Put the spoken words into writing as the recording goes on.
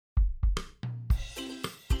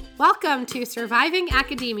Welcome to Surviving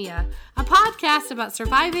Academia, a podcast about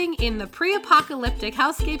surviving in the pre-apocalyptic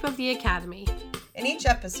hellscape of the academy. In each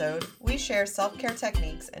episode, we share self-care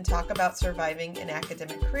techniques and talk about surviving in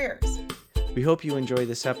academic careers. We hope you enjoy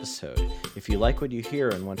this episode. If you like what you hear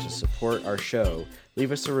and want to support our show,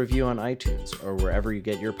 leave us a review on iTunes or wherever you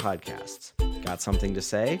get your podcasts. Got something to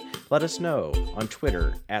say? Let us know on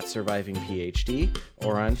Twitter @SurvivingPhD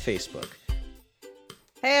or on Facebook.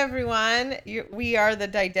 Hey everyone, we are the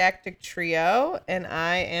Didactic Trio, and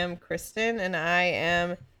I am Kristen, and I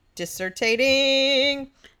am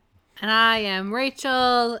dissertating. And I am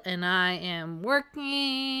Rachel, and I am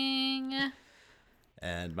working.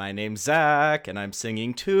 And my name's Zach, and I'm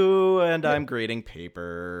singing too, and I'm grading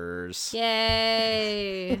papers.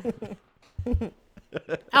 Yay!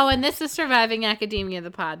 Oh, and this is Surviving Academia,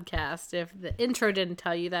 the podcast, if the intro didn't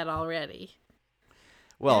tell you that already.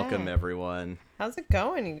 Welcome, everyone. How's it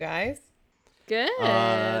going, you guys? Good.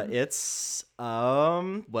 It's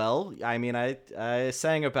well, I mean, I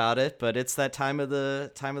sang about it, but it's that time of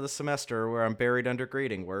the semester where I'm buried under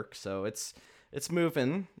grading work, so it's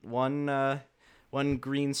moving one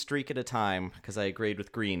green streak at a time because I grade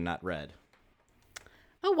with green, not red.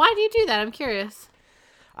 Oh, why do you do that? I'm curious.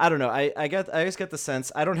 I don't know. I always get the sense,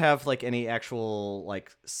 I don't have like any actual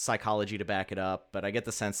like psychology to back it up, but I get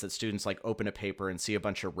the sense that students like open a paper and see a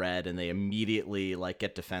bunch of red and they immediately like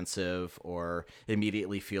get defensive or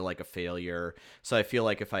immediately feel like a failure. So I feel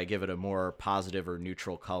like if I give it a more positive or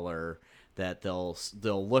neutral color, that they'll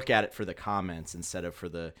look at it for the comments instead of for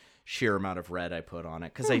the sheer amount of red I put on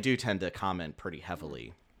it, because I do tend to comment pretty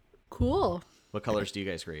heavily. Cool. What colors do you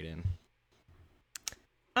guys grade in?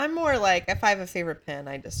 I'm more like, if I have a favorite pen,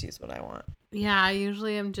 I just use what I want. Yeah, I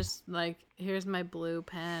usually am just like, here's my blue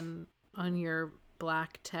pen on your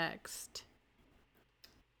black text.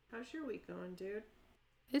 How's your week going, dude?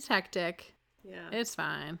 It's hectic. Yeah. It's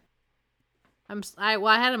fine. I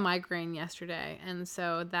had a migraine yesterday, and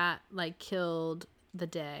so that like killed the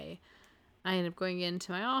day. I ended up going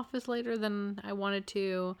into my office later than I wanted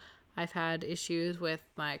to. I've had issues with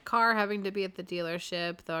my car having to be at the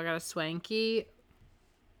dealership, though I got a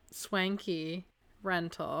swanky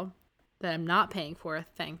rental that I'm not paying for,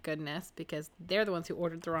 thank goodness, because they're the ones who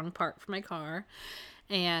ordered the wrong part for my car.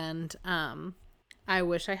 And I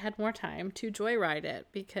wish I had more time to joyride it,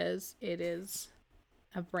 because it is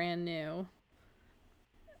a brand new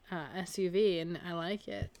SUV and I like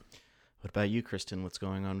it. What about you, Kristen? What's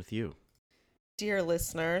going on with you? Dear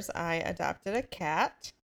listeners, I adopted a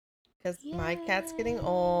cat because my cat's getting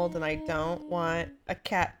old and I don't want a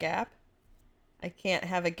cat gap. I can't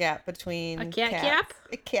have a gap between a cat cats. gap?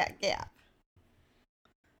 A cat gap.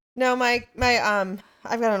 No, my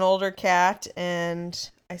I've got an older cat, and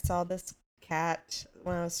I saw this cat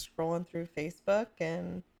when I was scrolling through Facebook,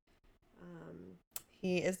 and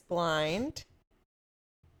he is blind,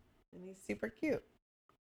 and he's super cute.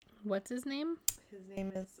 What's his name? His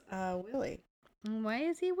name is Willie. Why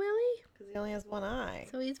is he Willie? Because he only has one eye.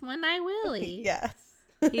 So he's One-Eye Willie. Yes.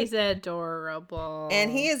 He's adorable.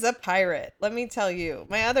 And he is a pirate. Let me tell you.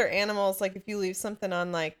 My other animals, like if you leave something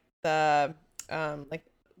on like the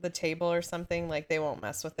table or something, like they won't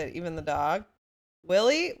mess with it. Even the dog.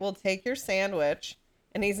 Willie will take your sandwich,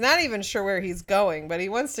 and he's not even sure where he's going, but he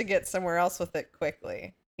wants to get somewhere else with it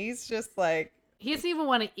quickly. He's just like, he doesn't even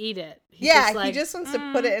want to eat it. He just wants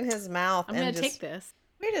to put it in his mouth. I'm going to take this.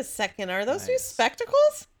 Wait a second. Are those new Nice.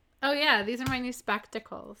 spectacles? Oh, yeah. These are my new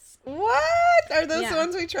spectacles. What? Are those the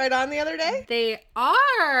ones we tried on the other day? They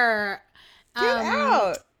are. Get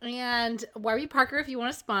out. And Warby Parker, if you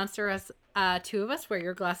want to sponsor us, two of us wear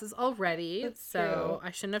your glasses already. That's so true.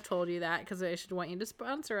 I shouldn't have told you that, because I should want you to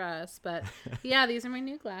sponsor us. But yeah, these are my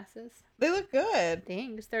new glasses. They look good.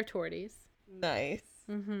 Thanks. They're torties. Nice.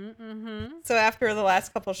 Mm-hmm. So after the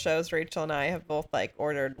last couple shows, Rachel and I have both like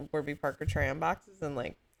ordered Warby Parker try-on boxes and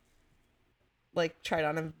like tried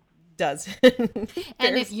on a dozen.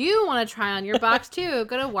 And if you want to try on your box too,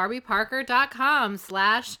 go to warbyparker.com/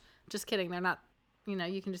 just kidding, they're not,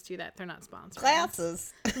 you can just do that. They're not sponsored.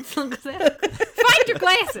 Glasses. Find your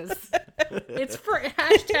glasses. It's free. #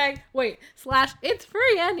 it's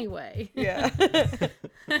free anyway. Yeah.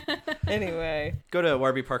 Anyway. Go to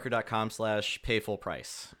warbyparker.com/pay full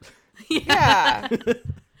price. Yeah.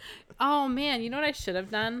 Oh man, you know what I should have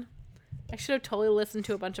done? I should have totally listened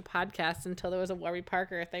to a bunch of podcasts until there was a Warby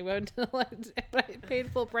Parker. If they went to I paid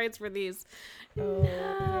full price for these. Oh,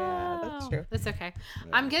 yeah, that's true. That's okay.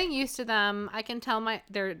 Yeah. I'm getting used to them. I can tell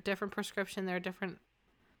they're different prescription. They're different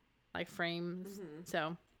like frames. Mm-hmm.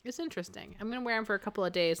 So it's interesting. I'm going to wear them for a couple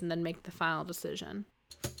of days and then make the final decision.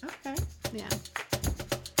 Okay.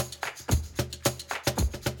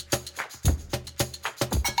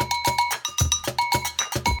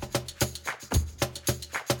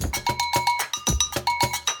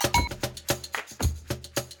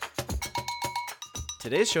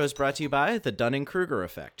 Today's show is brought to you by the Dunning-Kruger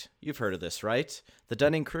effect. You've heard of this, right? The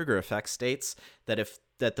Dunning-Kruger effect states that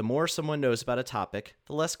the more someone knows about a topic,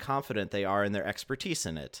 the less confident they are in their expertise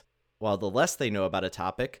in it, while the less they know about a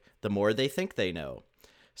topic, the more they think they know.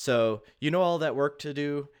 So, you know all that work to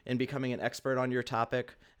do in becoming an expert on your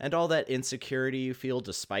topic, and all that insecurity you feel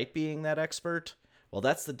despite being that expert? Well,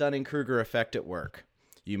 that's the Dunning-Kruger effect at work.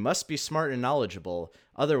 You must be smart and knowledgeable,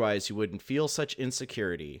 otherwise you wouldn't feel such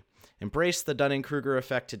insecurity. Embrace the Dunning-Kruger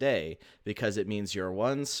effect today, because it means you're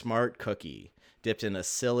one smart cookie, dipped in a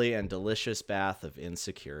silly and delicious bath of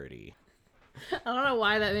insecurity. I don't know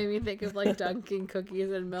why that made me think of like dunking cookies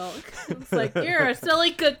in milk. It's like, you're a silly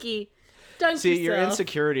cookie. Dunk See, your yourself.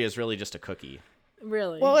 insecurity is really just a cookie.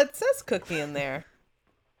 Really? Well, it says cookie in there.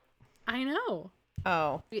 I know.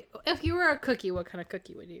 Oh, If you were a cookie, what kind of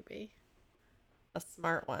cookie would you be? a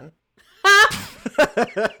smart one.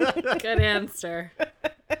 Good answer.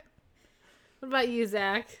 What about you,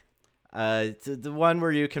 Zach? The one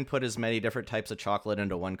where you can put as many different types of chocolate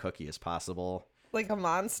into one cookie as possible. Like a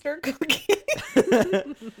monster cookie?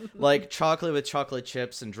 Like chocolate with chocolate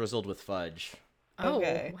chips and drizzled with fudge.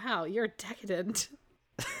 Okay. Oh, wow. You're decadent.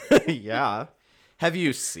 Yeah. Have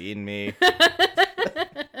you seen me?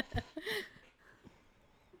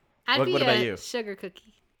 I'd What be about a you? sugar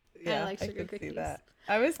cookie. Yeah, I like sugar could cookies. see that.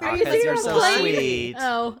 I was Aw, going you to see say you're the so plate? sweet.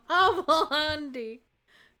 Oh, Blondie.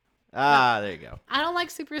 There you go. I don't like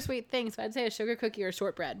super sweet things, so I'd say a sugar cookie or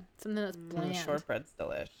shortbread. Something that's bland. Shortbread's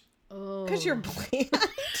delish. Oh. Because you're bland.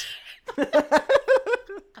 No,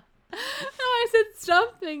 I said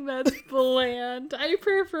something that's bland. I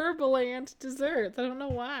prefer bland desserts. I don't know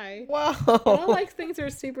why. Whoa. I don't like things that are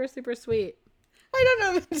super, super sweet. I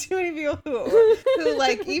don't know too many people who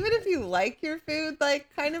like, even if you like your food,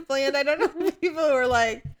 like, kind of bland, I don't know people who are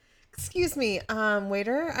like, excuse me,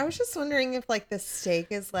 waiter, I was just wondering if, like, the steak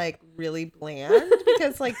is, like, really bland,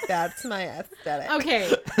 because, like, that's my aesthetic.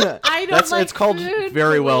 Okay. I don't like it's called food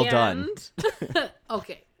very well done. bland.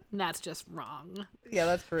 Okay. That's just wrong. Yeah,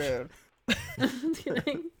 that's rude. Just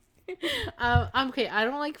kidding. Okay, I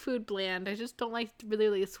don't like food bland. I just don't like really,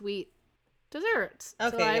 really sweet desserts.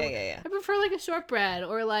 Okay, So yeah. I prefer like a shortbread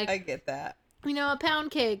or like, I get that. a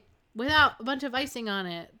pound cake without a bunch of icing on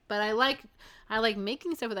it. But I like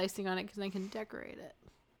making stuff with icing on it because I can decorate it.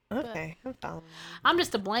 Okay, I'm following. I'm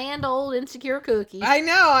just a bland old insecure cookie. I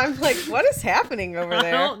know. I'm like, what is happening over I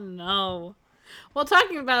there? don't know. Well,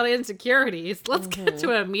 talking about insecurities, let's get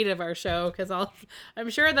to a meat of our show because I'm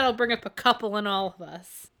sure that'll bring up a couple in all of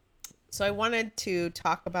us. So I wanted to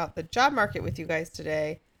talk about the job market with you guys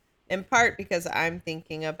today, in part because I'm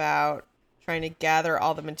thinking about trying to gather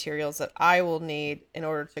all the materials that I will need in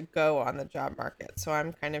order to go on the job market. So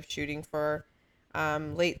I'm kind of shooting for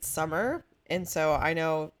late summer. And so I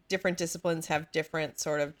know different disciplines have different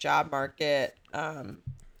sort of job market,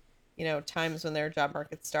 times when their job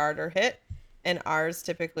market start or hit. And ours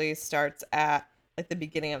typically starts at like the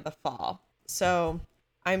beginning of the fall. So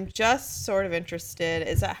I'm just sort of interested.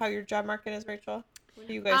 Is that how your job market is, Rachel? When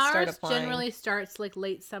do you guys start Ours applying? generally starts like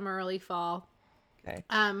late summer, early fall. Okay.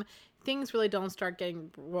 Things really don't start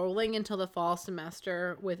getting rolling until the fall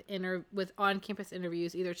semester with on-campus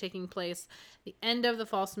interviews either taking place the end of the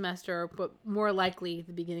fall semester, but more likely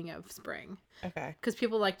the beginning of spring. Okay. Because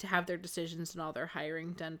people like to have their decisions and all their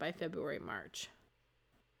hiring done by February, March.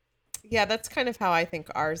 Yeah, that's kind of how I think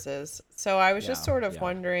ours is. So I was just sort of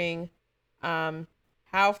wondering,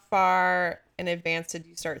 how far in advance did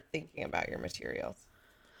you start thinking about your materials?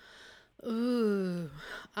 Ooh.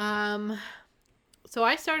 So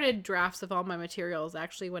I started drafts of all my materials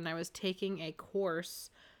actually when I was taking a course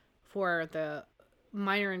for the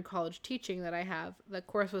minor in college teaching that I have. The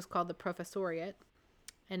course was called the Professoriate,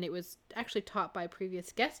 and it was actually taught by a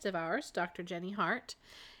previous guest of ours, Dr. Jenny Hart.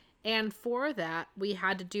 And for that, we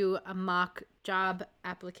had to do a mock job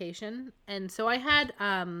application. And so I had,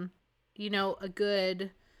 a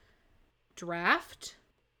good draft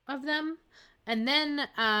of them. And then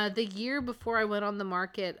the year before I went on the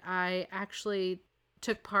market, I actually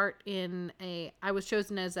took part in I was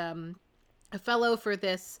chosen as a fellow for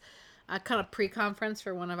this kind of pre-conference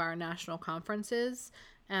for one of our national conferences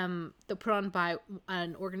that put on by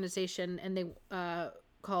an organization, and they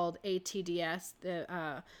called ATDS,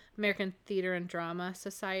 the American Theater and Drama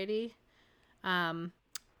Society.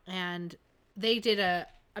 And they did a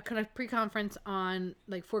kind of pre-conference on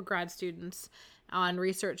like for grad students on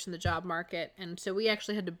research in the job market. And so we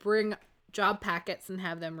actually had to bring job packets and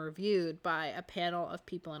have them reviewed by a panel of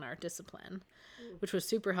people in our discipline, which was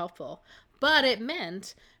super helpful. But it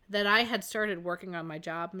meant that I had started working on my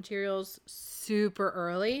job materials super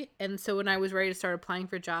early. And so when I was ready to start applying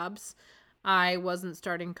for jobs, I wasn't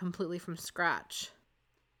starting completely from scratch.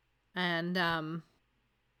 And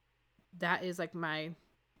that is like my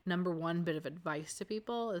number one bit of advice to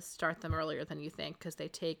people is start them earlier than you think, because they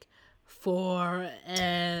take forever.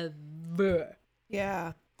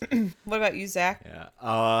 Yeah. What about you, Zach? Yeah.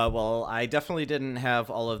 Well, I definitely didn't have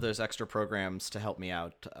all of those extra programs to help me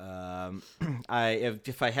out.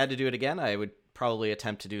 If I had to do it again, I would probably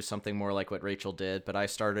attempt to do something more like what Rachel did. But I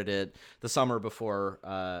started it the summer before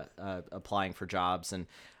applying for jobs, and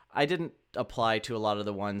I didn't apply to a lot of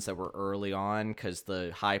the ones that were early on because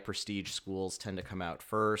the high prestige schools tend to come out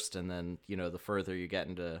first, and then the further you get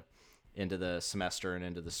into the semester and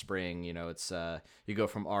into the spring, it's you go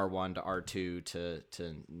from R1 to R2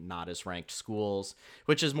 to not as ranked schools,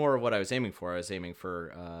 which is more of what I was aiming for. I was aiming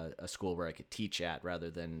for a school where I could teach at rather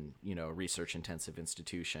than a research intensive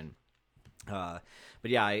institution. But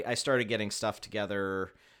yeah, I started getting stuff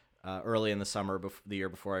together early in the summer, the year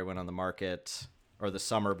before I went on the market, or the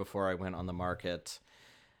summer before I went on the market.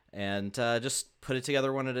 And just put it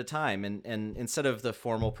together one at a time. And instead of the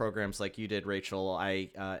formal programs like you did, Rachel, I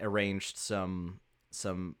arranged some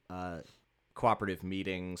cooperative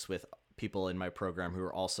meetings with people in my program who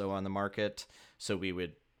were also on the market, so we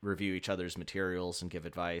would review each other's materials and give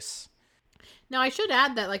advice. Now, I should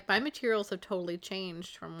add that like my materials have totally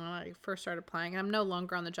changed from when I first started applying. I'm no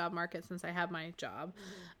longer on the job market since I have my job.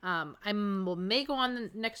 I may go on the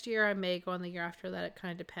next year. I may go on the year after that. It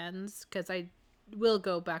kind of depends, because I will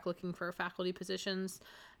go back looking for faculty positions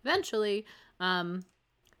eventually.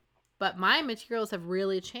 But my materials have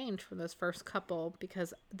really changed from those first couple,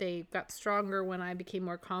 because they got stronger when I became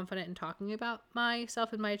more confident in talking about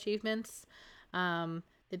myself and my achievements.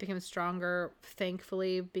 They became stronger,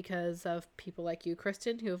 thankfully, because of people like you,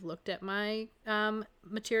 Kristen, who have looked at my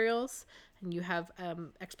materials, and you have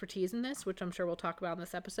expertise in this, which I'm sure we'll talk about in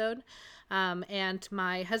this episode. And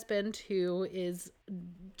my husband, who is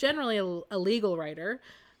generally a legal writer,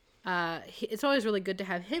 it's always really good to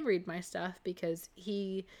have him read my stuff, because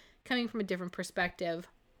he, coming from a different perspective,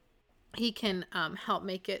 he can help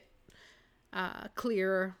make it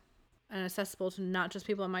clear and accessible to not just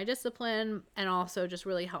people in my discipline, and also just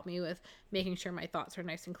really help me with making sure my thoughts are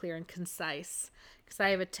nice and clear and concise, because I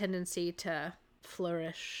have a tendency to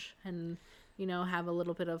flourish and have a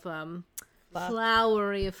little bit of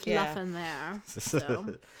flowery fluff in there.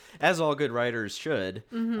 So. As all good writers should,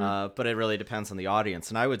 but it really depends on the audience.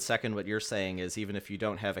 And I would second what you're saying is, even if you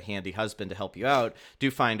don't have a handy husband to help you out,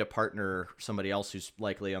 do find a partner, somebody else who's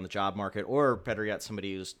likely on the job market, or better yet,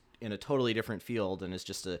 somebody who's in a totally different field and is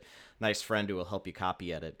just a nice friend who will help you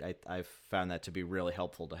copy edit. I've found that to be really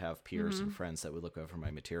helpful, to have peers and friends that would look over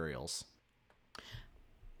my materials.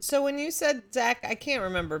 So when you said, Zach, I can't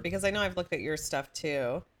remember, because I know I've looked at your stuff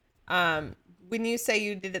too. When you say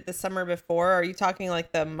you did it the summer before, are you talking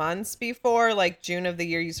like the months before, like June of the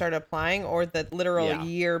year you started applying, or the literal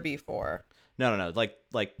year before? No, like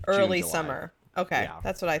early June, July. Summer. Okay, Yeah.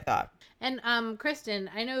 That's what I thought. And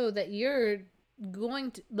Kristen, I know that you're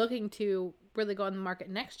looking to really go on the market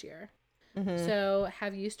next year. So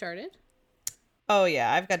have you started? Oh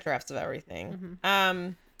yeah, I've got drafts of everything.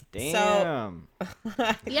 Damn.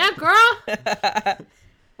 Yeah, girl.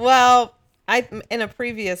 Well, in a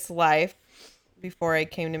previous life, before I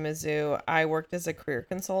came to Mizzou, I worked as a career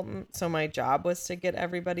consultant. So my job was to get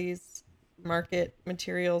everybody's market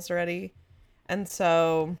materials ready. And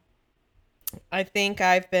so I think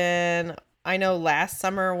I know last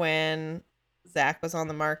summer when Zach was on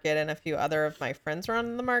the market and a few other of my friends were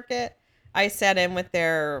on the market, I sat in with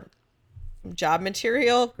their job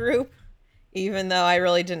material group, even though I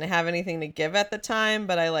really didn't have anything to give at the time,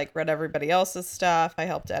 but I read everybody else's stuff. I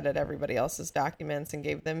helped edit everybody else's documents and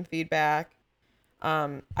gave them feedback.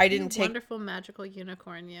 I didn't take wonderful magical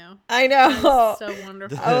unicorn, you. I know. So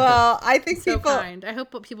wonderful. Well, I think so people kind. I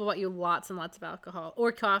hope people bought you lots and lots of alcohol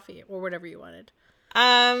or coffee or whatever you wanted.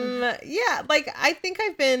 Yeah, I think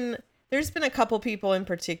there's been a couple people in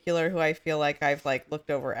particular who I feel like I've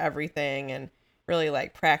looked over everything and really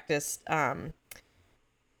practiced Skype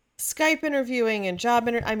interviewing and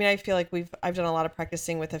I feel like I've done a lot of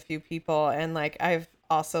practicing with a few people, and I've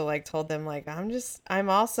also told them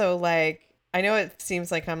I'm also I know it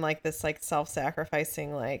seems like I'm this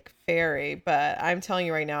self-sacrificing fairy, but I'm telling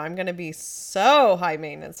you right now, I'm going to be so high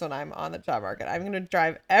maintenance when I'm on the job market. I'm going to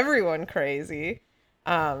drive everyone crazy.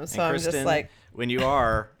 So and Kristen, I'm just when you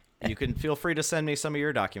are, you can feel free to send me some of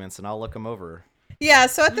your documents and I'll look them over. Yeah,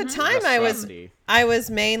 so at the time I was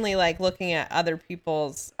mainly looking at other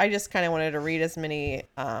people's. I just kind of wanted to read as many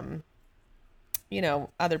other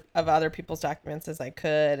people's documents as I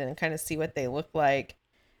could and kind of see what they look like.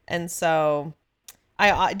 And so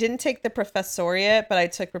I didn't take the professoriate, but I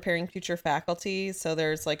took preparing future faculty. So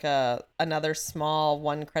there's like another small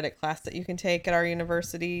 1 credit class that you can take at our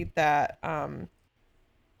university that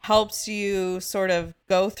helps you sort of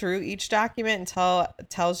go through each document and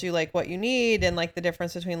tells you like what you need and like the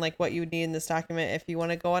difference between like what you would need in this document if you want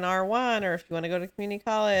to go on R1 or if you want to go to community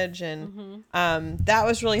college. And that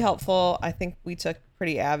was really helpful. I think we took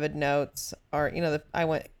pretty avid notes, or I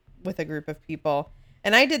went with a group of people,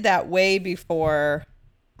 and I did that way before.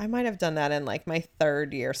 I might have done that in like my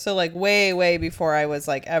 3rd year, so like way before I was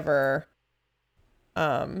like ever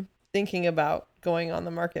thinking about going on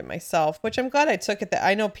the market myself, which I'm glad I took it. That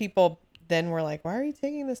I know people then were like, why are you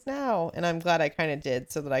taking this now? And I'm glad I kind of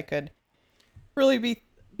did, so that I could really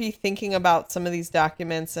be thinking about some of these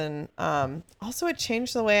documents. And also it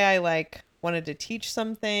changed the way I like wanted to teach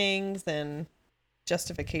some things and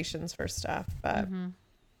justifications for stuff. But and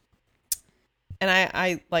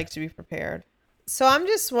I like to be prepared. So I'm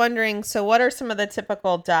just wondering, so what are some of the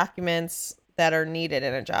typical documents that are needed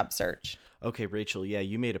in a job search? Okay, Rachel, yeah,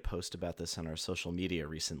 you made a post about this on our social media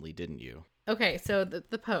recently, didn't you? Okay, so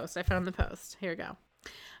the post. I found the post. Here we go.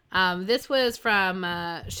 This was from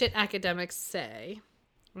Shit Academics Say.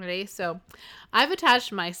 Ready? So I've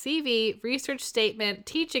attached my CV, research statement,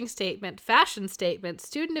 teaching statement, fashion statement,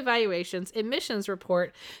 student evaluations, admissions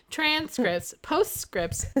report, transcripts,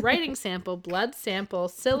 postscripts, writing sample, blood sample,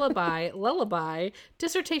 syllabi, lullaby,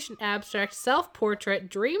 dissertation abstract, self-portrait,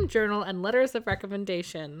 dream journal, and letters of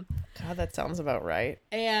recommendation. God, that sounds about right.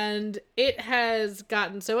 And it has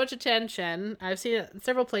gotten so much attention. I've seen it in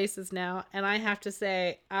several places now, and I have to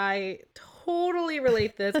say, I totally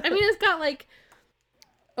relate this. I mean, it's got like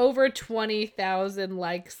over 20,000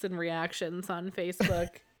 likes and reactions on Facebook.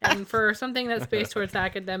 And for something that's based towards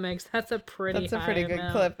academics, that's a pretty good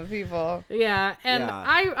amount. clip of people. Yeah. And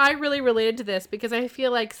Yeah. I really related to this because I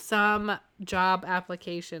feel like some job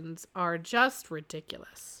applications are just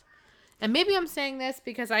ridiculous. And maybe I'm saying this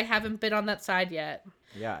because I haven't been on that side yet.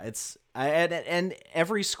 Yeah, and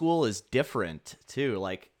every school is different too.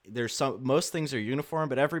 Like most things are uniform,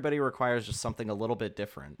 but everybody requires just something a little bit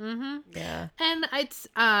different. Yeah. And it's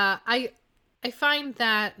I find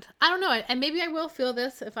that I don't know, and maybe I will feel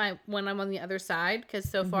this when I'm on the other side, because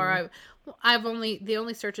so far the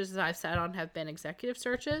only searches that I've sat on have been executive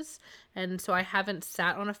searches, and so I haven't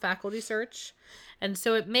sat on a faculty search, and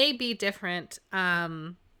so it may be different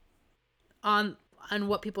on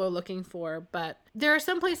what people are looking for. But there are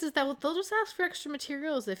some places that they'll just ask for extra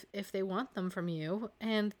materials if they want them from you,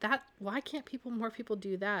 and why can't more people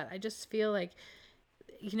do that? I just feel like,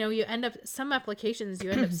 you end up, some applications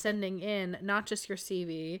you end up sending in not just your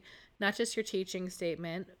CV, not just your teaching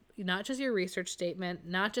statement, not just your research statement,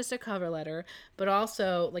 not just a cover letter, but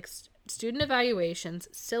also like student evaluations,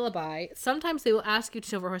 syllabi. Sometimes they will ask you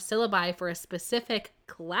to over syllabi for a specific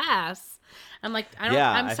class. I'm like,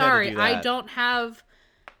 I'm sorry, I don't have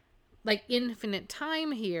like infinite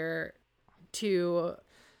time here to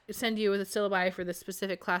send you with a syllabi for the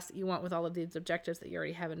specific class that you want with all of these objectives that you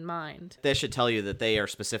already have in mind. They should tell you that they are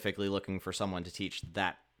specifically looking for someone to teach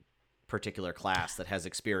that particular class that has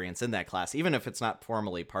experience in that class, even if it's not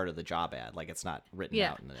formally part of the job ad, like it's not written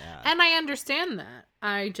out in the ad. And I understand that.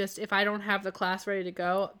 If I don't have the class ready to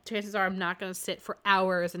go, chances are I'm not going to sit for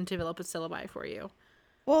hours and develop a syllabi for you.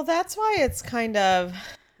 Well, that's why it's kind of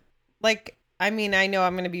like, I mean, I know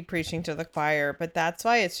I'm going to be preaching to the choir, but that's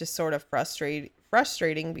why it's just sort of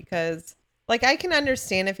frustrating because, like, I can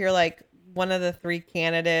understand if you're like one of the 3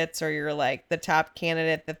 candidates or you're like the top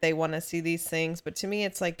candidate that they want to see these things, but to me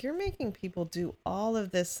it's like you're making people do all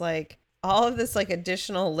of this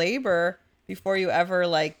additional labor before you ever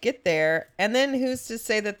like get there. And then who's to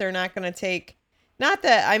say that they're not going to take, not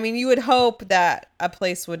that, I mean, you would hope that a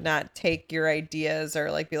place would not take your ideas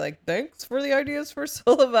or like be like, thanks for the ideas for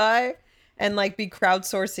syllabi, and like be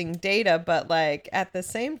crowdsourcing data, but like at the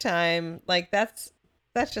same time, like that's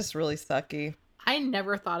just really sucky. I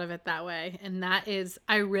never thought of it that way, and that is,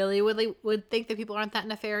 I really would think that people aren't that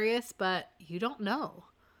nefarious, but you don't know.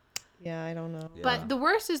 Yeah, I don't know. Yeah. But the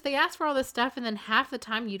worst is they ask for all this stuff, and then half the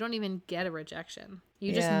time you don't even get a rejection.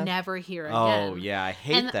 You just never hear again. Oh yeah, I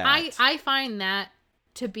hate that. I find that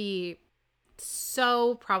to be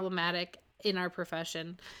so problematic in our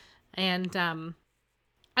profession, and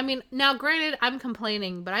I mean, now granted, I'm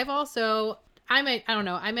complaining, but I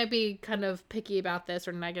might be kind of picky about this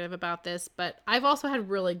or negative about this, but I've also had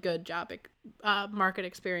really good job market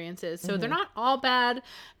experiences. So they're not all bad.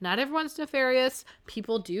 Not everyone's nefarious.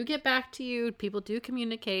 People do get back to you. People do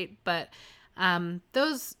communicate, but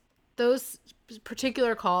those those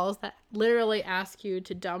particular calls that literally ask you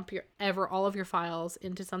to dump all of your files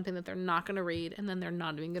into something that they're not going to read, and then they're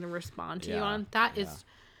not even going to respond to you on. That is,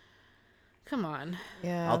 come on.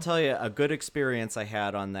 Yeah. I'll tell you a good experience I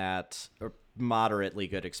had on that, or moderately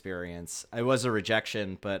good experience. I was a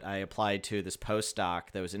rejection, but I applied to this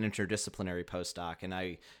postdoc that was an interdisciplinary postdoc, and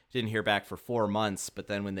I didn't hear back for 4 months. But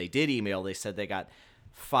then when they did email, they said they got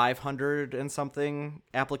 500 and something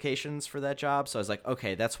applications for that job. So I was like,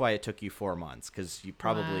 okay, that's why it took you 4 months, because you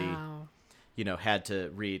probably, had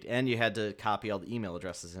to read, and you had to copy all the email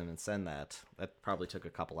addresses in and send that. That probably took a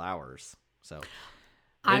couple hours. So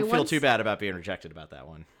I didn't feel too bad about being rejected about that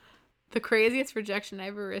one. The craziest rejection I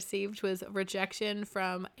ever received was a rejection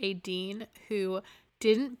from a dean who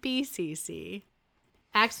didn't BCC,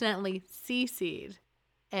 accidentally CC'd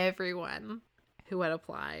everyone who had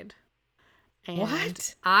applied. And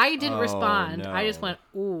what? I didn't respond. No. I just went,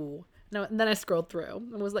 ooh. No, and then I scrolled through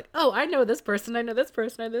and was like, oh, I know this person. I know this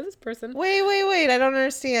person. I know this person. Wait. I don't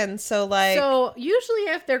understand. So usually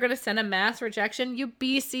if they're going to send a mass rejection, you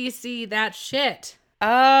BCC that shit.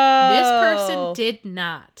 Oh. This person did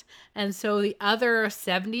not. And so the other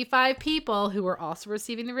 75 people who were also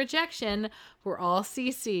receiving the rejection were all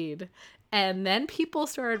CC'd. And then people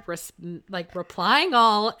started replying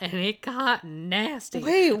all, and it got nasty.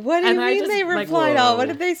 Wait, what do you mean they replied all? What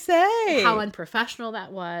did they say? How unprofessional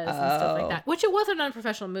that was and stuff like that. Which it was an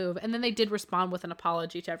unprofessional move. And then they did respond with an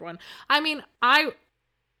apology to everyone. I mean, I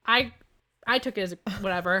took it as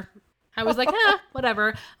whatever. I was like,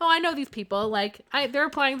 whatever. Oh, I know these people. They're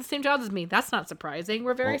applying the same jobs as me. That's not surprising.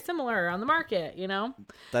 We're very similar on the market,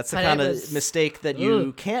 That's the kind of mistake that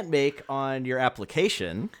you can't make on your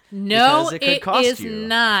application. No, because it could cost you.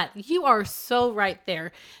 Not. You are so right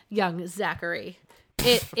there, young Zachary.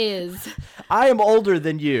 It is. I am older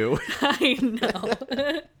than you. I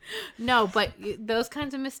know. No, but those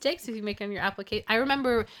kinds of mistakes if you make on your application. I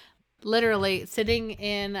remember literally sitting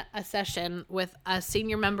in a session with a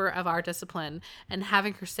senior member of our discipline and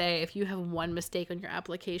having her say, if you have one mistake on your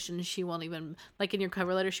application, she won't even, in your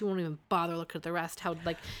cover letter, she won't even bother looking at the rest.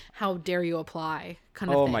 How dare you apply kind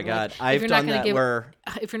of thing. Oh my God. I've done that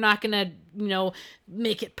if you're not going to,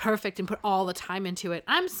 make it perfect and put all the time into it.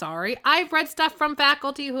 I'm sorry. I've read stuff from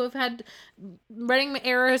faculty who have had writing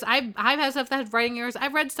errors. I've had stuff that had writing errors.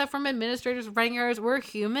 I've read stuff from administrators with writing errors. We're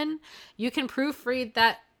human. You can proofread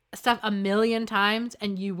that stuff 1,000,000 times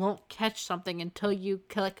and you won't catch something until you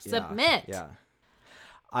click submit. Yeah.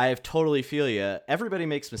 I totally feel you. Everybody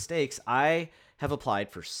makes mistakes. I have applied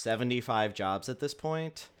for 75 jobs at this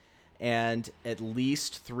point, and at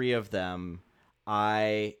least 3 of them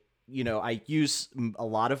I use a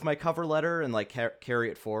lot of my cover letter and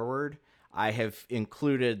carry it forward. I have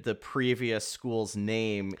included the previous school's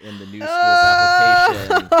name in the new school's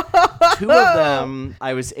application. 2 of them,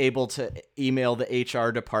 I was able to email the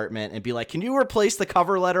HR department and be like, can you replace the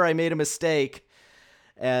cover letter? I made a mistake.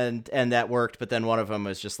 And that worked. But then one of them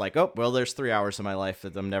was just like, oh, well, there's 3 hours of my life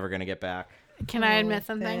that I'm never going to get back. Can I admit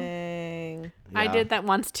something? Dang. I did that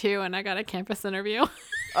once too, and I got a campus interview.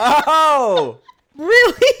 Oh!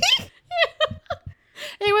 Really?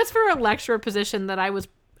 It was for a lecturer position that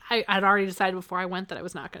I'd already decided before I went that I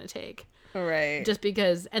was not going to take. Right. Just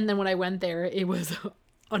because, and then when I went there, it was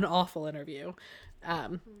an awful interview.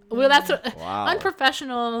 Well, that's Wow.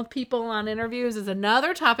 Unprofessional people on interviews is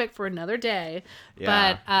another topic for another day.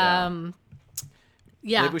 Yeah, But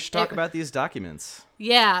yeah, maybe we should talk about these documents.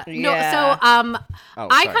 Yeah. No. Yeah. So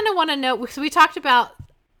I sorry. kind of want to know. So we talked about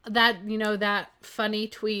that. That funny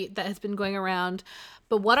tweet that has been going around.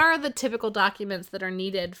 But what are the typical documents that are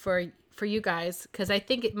needed for you guys? Because I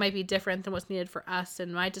think it might be different than what's needed for us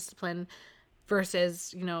in my discipline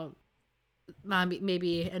versus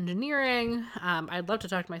maybe engineering. I'd love to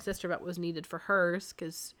talk to my sister about what was needed for hers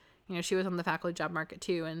because she was on the faculty job market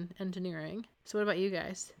too in engineering. So what about you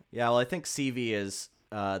guys? Yeah, well, I think CV is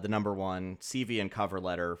the number one. CV and cover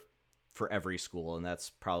letter for every school, and that's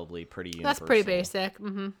probably pretty universal. That's pretty basic.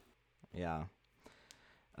 Mm-hmm. Yeah.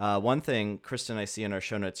 One thing, Kristen, I see in our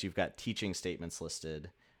show notes, you've got teaching statements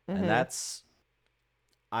listed. And that's,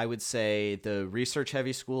 I would say, the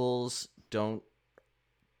research-heavy schools don't.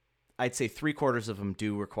 I'd say 3/4 of them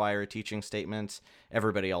do require a teaching statement.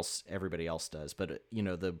 Everybody else does. But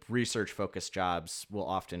the research-focused jobs will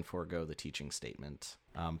often forego the teaching statement.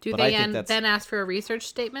 Do but they I think then ask for a research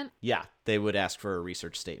statement? Yeah, they would ask for a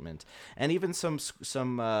research statement, and even some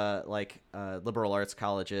liberal arts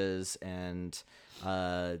colleges and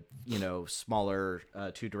smaller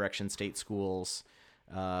two-direction state schools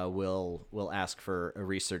will ask for a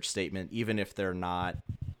research statement, even if they're not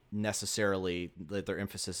necessarily, their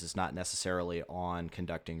emphasis is not necessarily on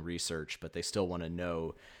conducting research, but they still want to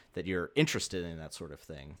know that you're interested in that sort of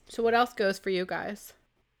thing. So what else goes for you guys?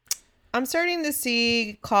 I'm starting to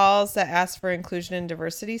see calls that ask for inclusion and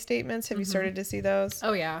diversity statements. Have you started to see those?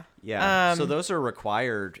 Oh yeah. Yeah. So those are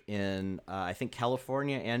required in, I think,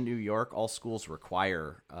 California and New York. All schools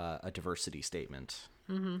require a diversity statement.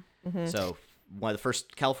 So one of the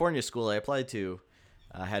first California school I applied to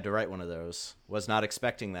had to write one of those. Was not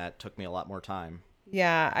expecting that. Took me a lot more time.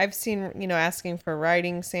 Yeah, I've seen, asking for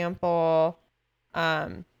writing sample.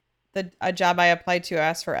 A job I applied to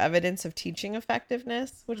asked for evidence of teaching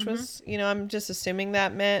effectiveness, which was, I'm just assuming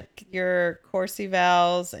that meant your course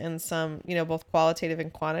evals and some, both qualitative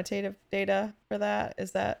and quantitative data for that.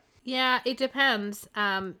 Is that? Yeah, it depends.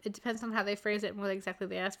 It depends on how they phrase it and what exactly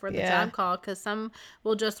they ask for in the Yeah. job call, because some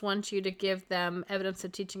will just want you to give them evidence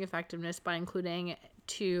of teaching effectiveness by including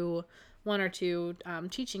one or two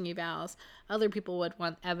teaching evals. Other people would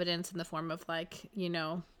want evidence in the form of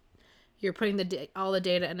you're putting all the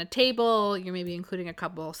data in a table, you're maybe including a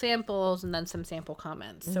couple samples and then some sample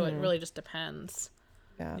comments. So it really just depends.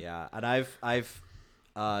 Yeah, and I've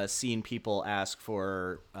seen people ask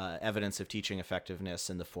for evidence of teaching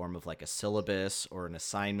effectiveness in the form of like a syllabus or an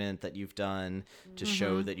assignment that you've done to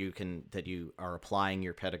show that you are applying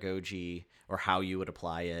your pedagogy or how you would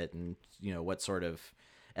apply it, and what sort of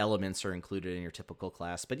elements are included in your typical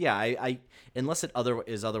class. But yeah, I unless it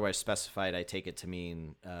is otherwise specified, I take it to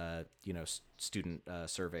mean student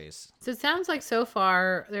surveys. So it sounds like so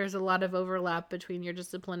far there's a lot of overlap between your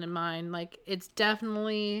discipline and mine. Like it's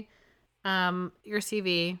definitely your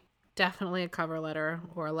CV, definitely a cover letter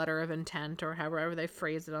or a letter of intent or however they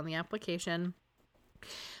phrase it on the application.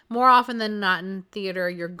 More often than not in theater,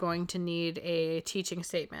 you're going to need a teaching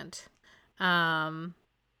statement.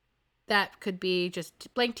 That could be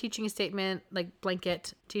just blank teaching statement, like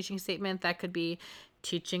blanket teaching statement. That could be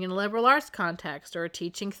teaching in a liberal arts context, or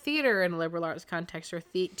teaching theater in a liberal arts context, or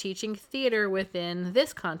teaching theater within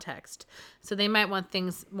this context. So they might want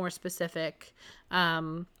things more specific.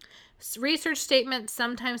 Research statements,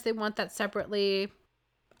 sometimes they want that separately.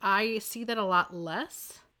 I see that a lot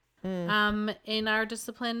less in our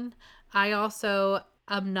discipline. I also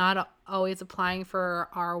am not always applying for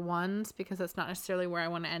R1s because that's not necessarily where I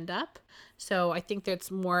want to end up. So I think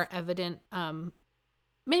that's more evident,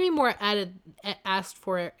 maybe more asked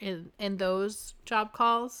for in those job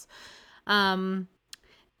calls.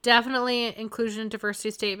 Definitely inclusion and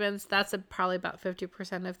diversity statements. That's probably about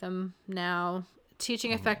 50% of them now.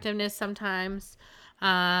 Teaching effectiveness sometimes.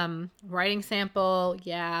 Writing sample,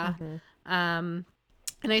 yeah. And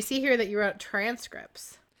I see here that you wrote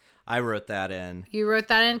transcripts. I wrote that in. You wrote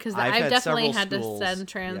that in? Because I've definitely had schools, to send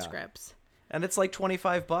transcripts. Yeah. And it's like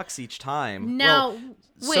 $25 each time. Now, wait.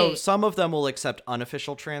 So some of them will accept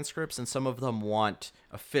unofficial transcripts, and some of them want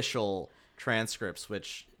official transcripts,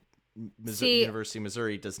 which University of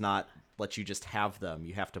Missouri does not let you just have them.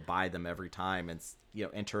 You have to buy them every time and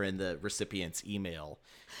enter in the recipient's email.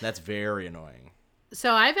 That's very annoying.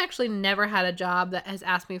 So I've actually never had a job that has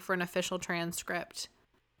asked me for an official transcript.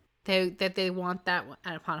 They want that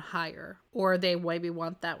upon hire, or they maybe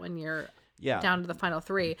want that when you're down to the final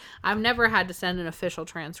three. I've never had to send an official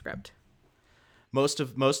transcript. Most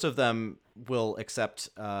of them will accept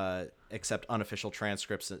unofficial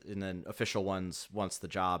transcripts and then official ones once the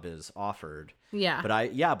job is offered. Yeah.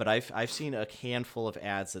 But I've seen a handful of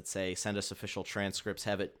ads that say send us official transcripts,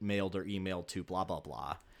 have it mailed or emailed to blah blah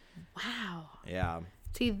blah. Wow. Yeah.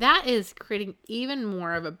 See, that is creating even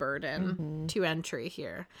more of a burden to entry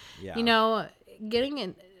here. Yeah.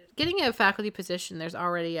 Getting a faculty position, there's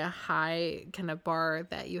already a high kind of bar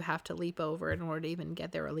that you have to leap over in order to even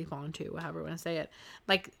get there, or leap onto, however you want to say it.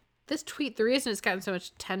 Like this tweet, the reason it's gotten so much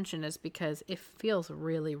attention is because it feels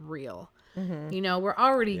really real. We're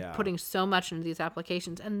already putting so much into these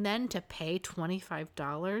applications, and then to pay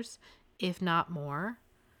 $25, if not more.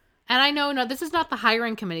 And I know, no, this is not the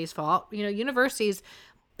hiring committee's fault. Universities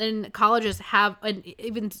and colleges have, and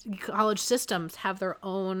even college systems have their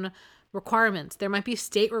own requirements. There might be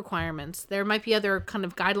state requirements. There might be other kind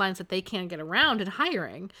of guidelines that they can't get around in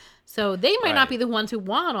hiring. So they might not be the ones who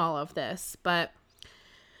want all of this, but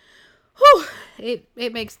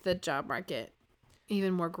it makes the job market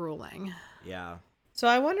even more grueling. Yeah. So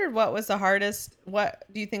I wondered what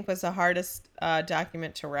do you think was the hardest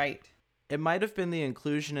document to write? It might have been the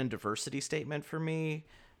inclusion and diversity statement for me,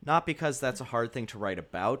 not because that's a hard thing to write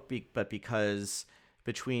about, but because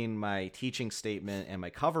between my teaching statement and my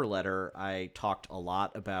cover letter, I talked a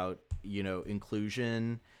lot about,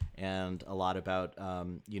 inclusion and a lot about,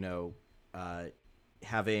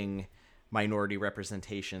 having minority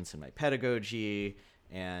representations in my pedagogy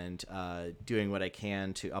and doing what I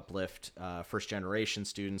can to uplift first-generation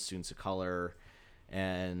students of color,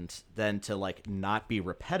 and then to like not be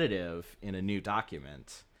repetitive in a new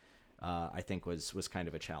document, I think was kind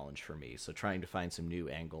of a challenge for me. So trying to find some new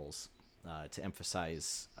angles to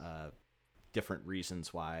emphasize different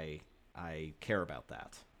reasons why I care about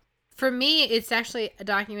that. For me, it's actually a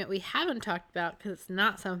document we haven't talked about because it's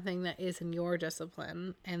not something that is in your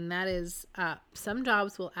discipline. And that is some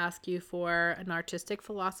jobs will ask you for an artistic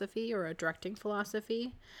philosophy or a directing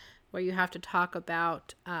philosophy, where you have to talk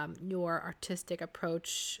about your artistic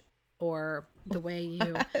approach or the way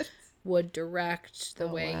you would direct, the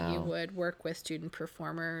way you would work with student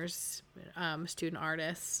performers, student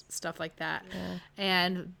artists, stuff like that. Yeah.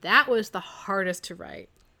 And that was the hardest to write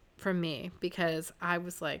for me because I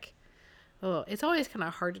was like, oh, it's always kind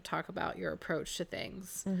of hard to talk about your approach to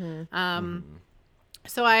things.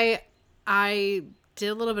 So I did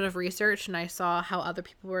a little bit of research and I saw how other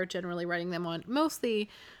people were generally writing them on, mostly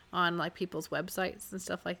on like people's websites and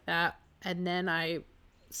stuff like that. And then I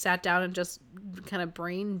sat down and just kind of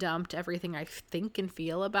brain dumped everything I think and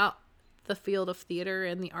feel about the field of theater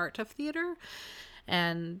and the art of theater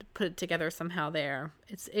and put it together somehow there.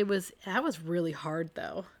 That was really hard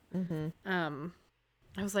though.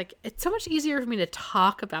 I was like, it's so much easier for me to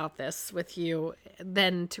talk about this with you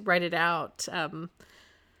than to write it out.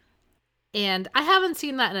 And I haven't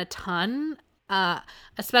seen that in a ton,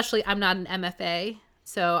 especially I'm not an MFA,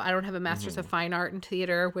 so I don't have a Master's of Fine Art in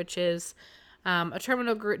Theater, which is a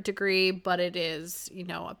terminal degree, but it is,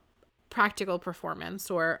 a practical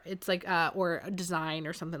performance or it's like, or a design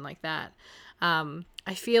or something like that.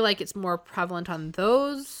 I feel like it's more prevalent on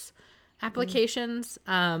those applications.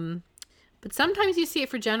 But sometimes you see it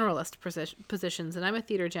for generalist positions, and I'm a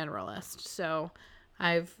theater generalist, so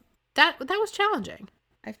that was challenging.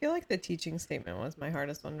 I feel like the teaching statement was my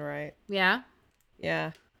hardest one to write. Yeah?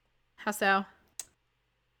 Yeah. How so?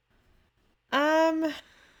 I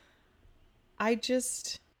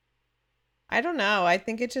don't know. I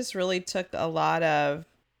think it just really took a lot of,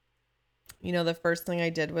 the first thing I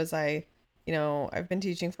did was I've been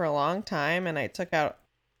teaching for a long time and I took out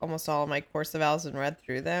almost all of my course evals and read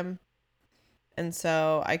through them. And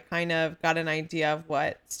so I kind of got an idea of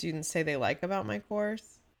what students say they like about my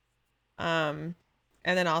course. And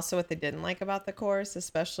then also what they didn't like about the course,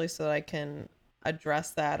 especially so that I can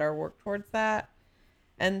address that or work towards that.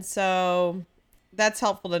 And so that's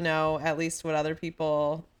helpful to know at least what other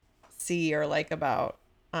people see or like about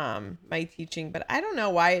my teaching. But I don't know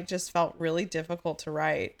why it just felt really difficult to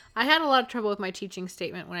write. I had a lot of trouble with my teaching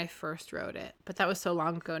statement when I first wrote it, but that was so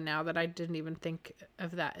long ago now that I didn't even think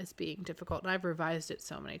of that as being difficult. And I've revised it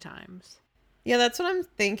so many times. Yeah, that's what I'm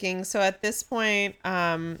thinking. So at this point,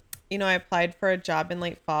 I applied for a job in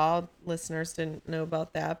late fall. Listeners didn't know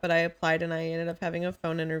about that, but I applied and I ended up having a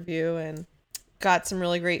phone interview and got some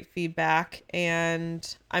really great feedback.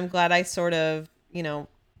 And I'm glad I sort of,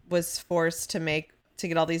 was forced to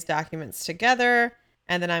get all these documents together.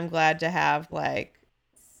 And then I'm glad to have like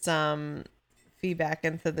some feedback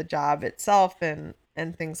into the job itself and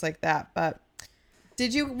things like that. But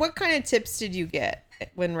what kind of tips did you get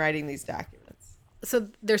when writing these documents? So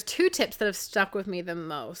there's two tips that have stuck with me the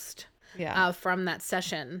most from that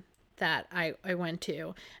session that I went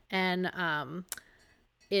to. And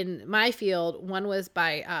in my field, one was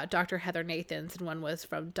by Dr. Heather Nathans and one was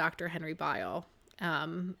from Dr. Henry Bile.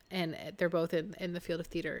 And they're both in the field of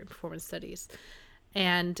theater and performance studies.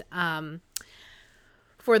 And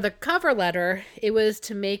for the cover letter, it was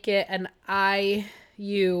to make it an I,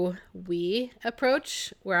 you, we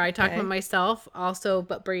approach, where I talk about myself also,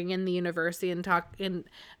 but bring in the university and talk in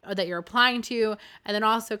that you're applying to, and then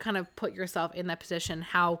also kind of put yourself in that position,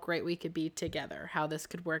 how great we could be together, how this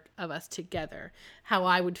could work of us together, how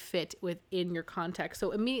I would fit within your context.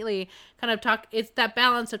 So immediately kind of it's that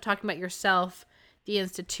balance of talking about yourself, the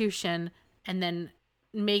institution, and then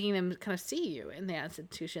making them kind of see you in the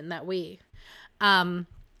institution, that we.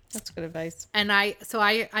 That's good advice. And I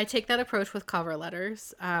take that approach with cover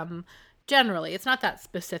letters. Generally, it's not that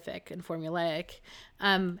specific and formulaic.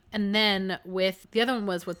 And then with the other one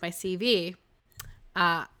was with my CV.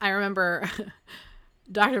 I remember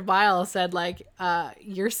Dr. Bile said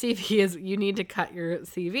your CV you need to cut your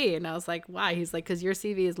CV. And I was like, why? He's like, because your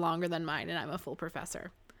CV is longer than mine and I'm a full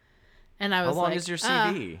professor. And I was How long is your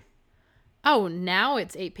CV? Now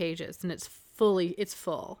it's 8 pages and it's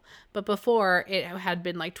full. But before it had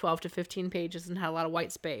been like 12 to 15 pages and had a lot of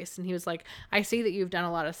white space. And he was like, I see that you've done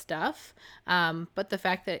a lot of stuff. But the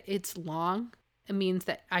fact that it's long, it means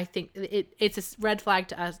that I think it's a red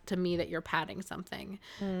flag to me that you're padding something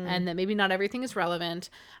and that maybe not everything is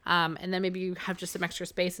relevant. And then maybe you have just some extra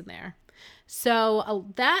space in there. So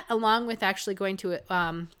that along with actually going to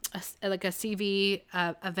like a CV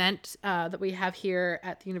event that we have here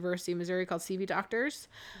at the University of Missouri called CV Doctors.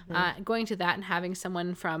 Going to that and having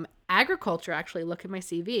someone from agriculture actually look at my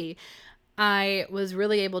CV, I was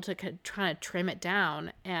really able to try to trim it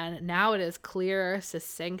down, and now it is clear,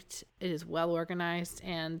 succinct, it is well organized,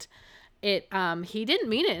 and it he didn't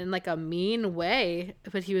mean it in like a mean way,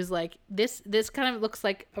 but he was like, this kind of looks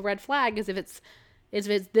like a red flag, as if it's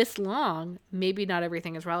this long, maybe not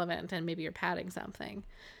everything is relevant, and maybe you're padding something.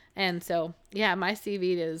 And so yeah, my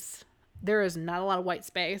CV there is not a lot of white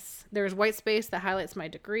space. There's white space that highlights my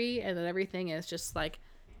degree, and then everything is just like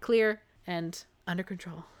clear and under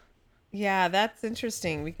control. Yeah, that's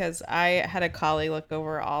interesting because I had a colleague look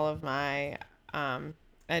over all of my, and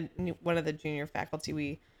one of the junior faculty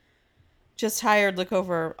we just hired look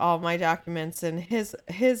over all my documents, and his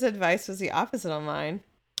advice was the opposite on mine.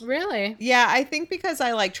 Really? Yeah, I think because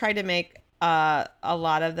I like try to make a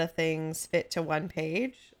lot of the things fit to one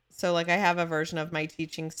page. So like I have a version of my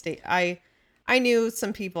teaching I knew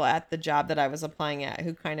some people at the job that I was applying at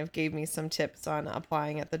who kind of gave me some tips on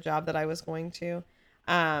applying at the job that I was going to.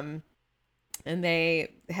 And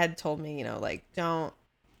they had told me, you know, like don't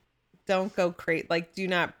go crazy, like do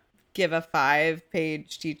not give a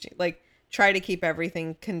 5-page teaching, like try to keep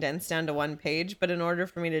everything condensed down to one page. But in order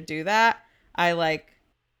for me to do that, I like,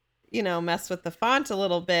 you know, mess with the font a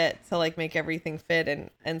little bit to like make everything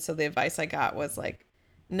fit. And so the advice I got was like,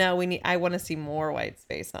 no, I want to see more white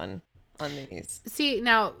space on these. See,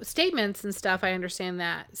 now statements and stuff, I understand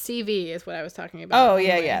that. CV is what I was talking about. Oh,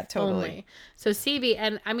 yeah, totally. Only. So CV,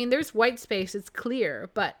 and I mean, there's white space, it's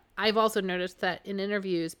clear, but I've also noticed that in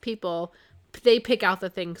interviews, people, they pick out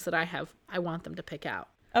the things that I want them to pick out.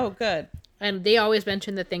 Oh, good. And they always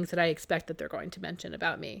mention the things that I expect that they're going to mention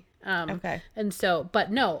about me. Okay. And so,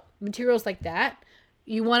 but no, materials like that,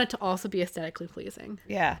 you want it to also be aesthetically pleasing.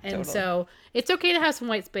 Yeah, And totally. so it's okay to have some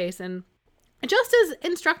white space. And just as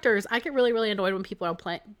instructors, I get really, really annoyed when people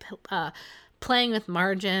are playing with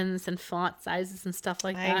margins and font sizes and stuff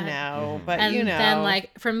like that. I know, but And you know. then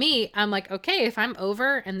like for me, I'm like, okay, if I'm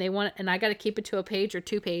over and I got to keep it to a page or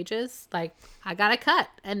 2 pages, like I got to cut.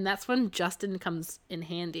 And that's when Justin comes in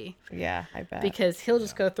handy. Yeah, I bet. Because he'll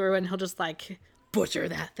just go through and he'll just like butcher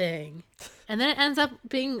that thing. And then it ends up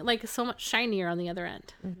being like so much shinier on the other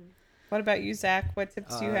end. Mm-hmm. What about you, Zach? What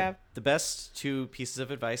tips do you have? The best 2 pieces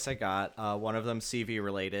of advice I got, one of them CV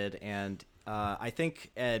related, and I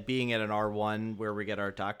think being at an R1 where we get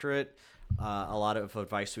our doctorate, a lot of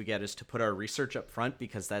advice we get is to put our research up front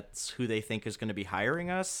because that's who they think is going to be hiring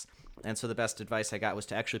us. And so the best advice I got was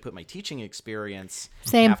to actually put my teaching experience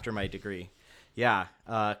after my degree. Yeah,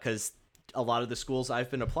 because a lot of the schools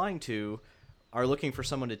I've been applying to are looking for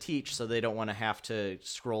someone to teach, so they don't want to have to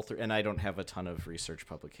scroll through. And I don't have a ton of research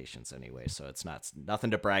publications anyway, so it's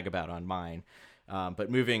nothing to brag about on mine. But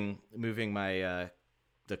moving my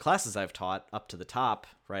the classes I've taught up to the top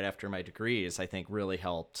right after my degrees, I think really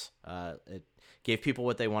helped. It gave people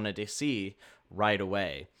what they wanted to see right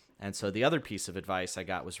away. And so the other piece of advice I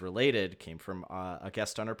got was came from a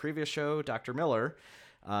guest on our previous show, Dr. Miller.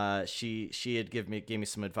 She had gave me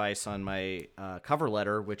some advice on my cover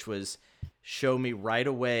letter, which was show me right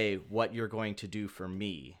away what you're going to do for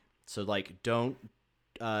me. So like, don't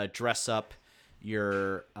dress up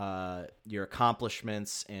your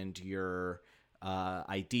accomplishments and your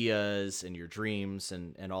ideas and your dreams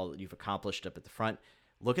and all that you've accomplished up at the front.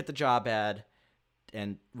 Look at the job ad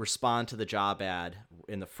and respond to the job ad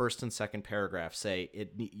in the first and second paragraph. Say,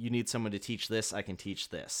 you need someone to teach this, I can teach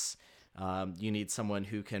this. You need someone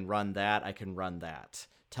who can run that, I can run that.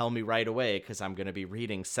 Tell me right away, because I'm going to be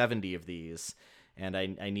reading 70 of these, and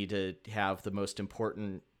I need to have the most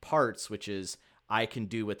important parts, which is I can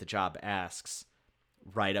do what the job asks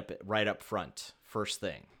right up front, first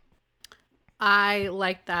thing. I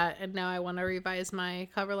like that, and now I want to revise my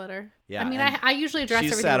cover letter. Yeah, I mean, I usually address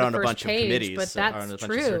everything sat on the on a first bunch page, of committees, but that's on a bunch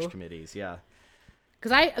true. of search committees, yeah.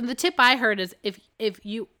 Because the tip I heard is if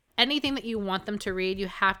you anything that you want them to read, you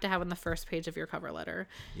have to have on the first page of your cover letter.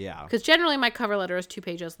 Yeah. Because generally my cover letter is 2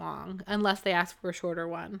 pages long, unless they ask for a shorter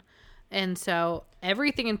one, and so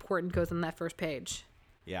everything important goes on that first page.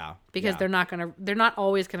 Yeah. Because yeah. they're not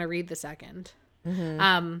always gonna read the second.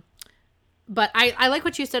 Mm-hmm. But I like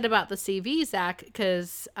what you said about the CV, Zach,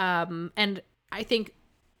 because and I think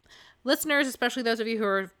listeners, especially those of you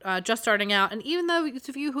who are just starting out, and even those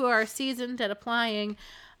of you who are seasoned at applying,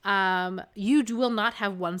 you will not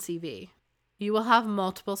have one CV. You will have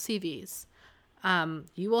multiple CVs.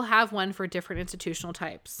 You will have one for different institutional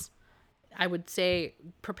types. I would say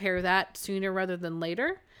prepare that sooner rather than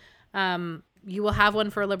later. You will have one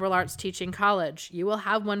for a liberal arts teaching college. You will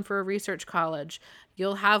have one for a research college.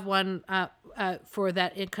 You'll have one for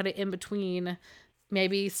that kind of in between,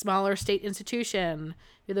 maybe smaller state institution.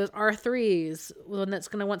 Those R3s, one that's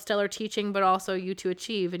going to want stellar teaching, but also you to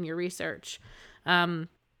achieve in your research.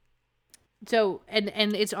 So,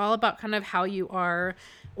 and it's all about kind of how you are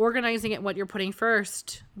organizing it, what you're putting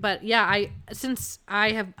first. But yeah, since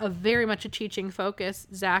I have a very much a teaching focus,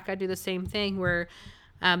 Zach, I do the same thing where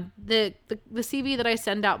the CV that I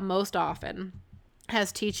send out most often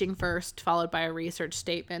has teaching first, followed by a research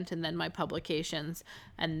statement, and then my publications,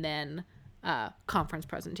 and then conference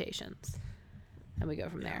presentations. And we go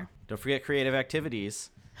from there. Don't forget creative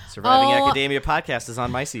activities. Surviving Academia podcast is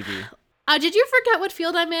on my CV. Did you forget what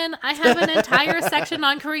field I'm in? I have an entire section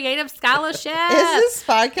on creative scholarship. Is this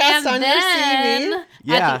podcast on your CV?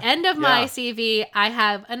 At the end of my CV, I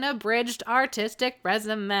have an abridged artistic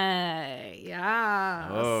resume.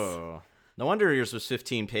 Yes. Oh. No wonder yours was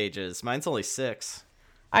 15 pages. Mine's only 6.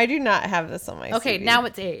 I do not have this on my CV. Okay, now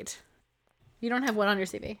it's 8. You don't have what on your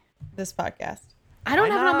CV? This podcast. I don't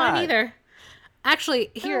Why have it on mine not? either. Actually,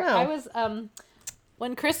 here, I I was...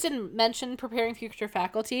 when Kristen mentioned preparing future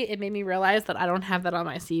faculty, it made me realize that I don't have that on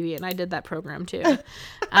my CV, and I did that program too.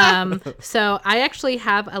 So I actually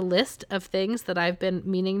have a list of things that I've been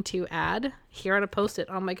meaning to add here on a Post-it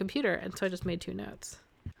on my computer, and so I just made 2 notes.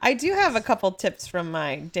 I do have a couple tips from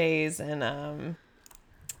my days in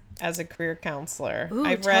as a career counselor. Ooh,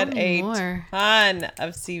 I've tell read me a more. ton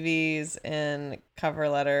of CVs and cover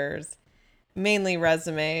letters, mainly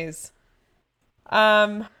resumes.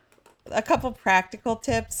 A couple practical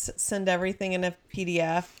tips: send everything in a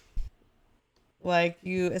PDF. Like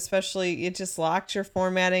it just locked your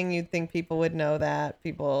formatting. You'd think people would know that.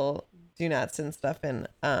 People do not send stuff in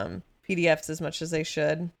PDFs as much as they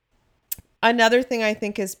should. Another thing I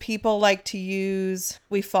think is people like to use,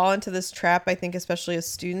 we fall into this trap, I think, especially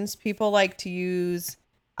as students, people like to use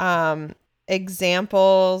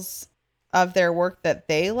examples of their work that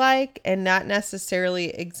they like and not necessarily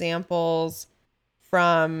examples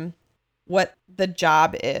from what the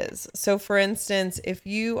job is. So for instance, if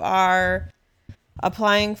you are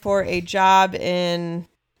applying for a job in,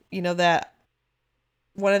 that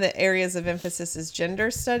one of the areas of emphasis is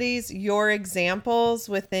gender studies, your examples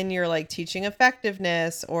within your teaching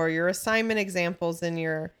effectiveness or your assignment examples in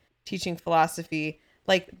your teaching philosophy,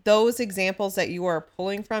 those examples that you are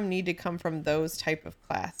pulling from need to come from those type of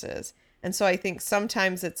classes. And so I think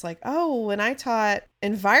sometimes it's when I taught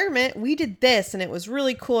environment, we did this and it was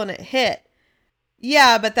really cool and it hit.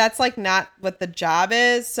 Yeah, but that's not what the job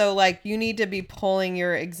is. So you need to be pulling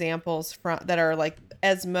your examples from that are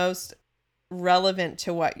as most relevant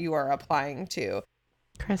to what you are applying to.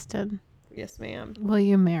 Kristen. Yes, ma'am. Will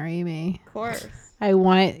you marry me? Of course. I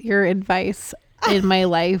want your advice in my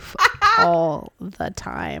life all the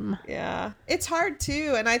time. Yeah. It's hard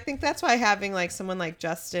too. And I think that's why having someone like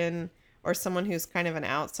Justin or someone who's kind of an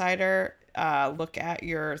outsider look at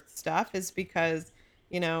your stuff is because,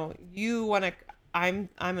 you want to, I'm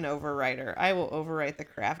an overwriter. I will overwrite the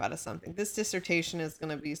crap out of something. This dissertation is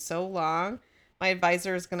going to be so long. My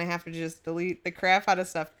advisor is going to have to just delete the crap out of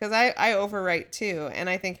stuff because I overwrite too. And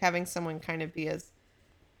I think having someone kind of be as,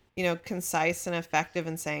 concise and effective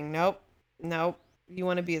and saying, nope, you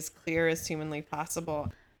want to be as clear as humanly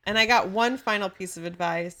possible. And I got one final piece of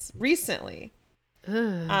advice recently.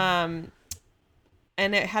 And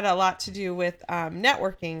it had a lot to do with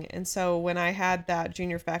networking. And so when I had that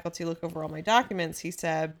junior faculty look over all my documents, he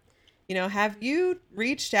said, have you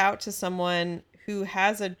reached out to someone who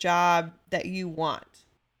has a job that you want?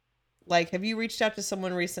 Have you reached out to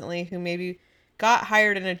someone recently who maybe got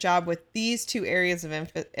hired in a job with these 2 areas of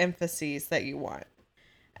emphases that you want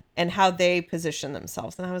and how they position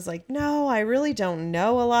themselves? And I was like, no, I really don't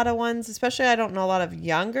know a lot of ones, especially I don't know a lot of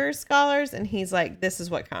younger scholars. And he's like, this is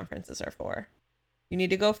what conferences are for. You need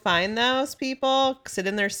to go find those people, sit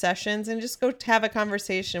in their sessions and just go have a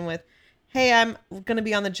conversation with, hey, I'm going to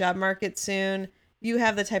be on the job market soon. You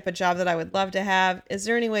have the type of job that I would love to have. Is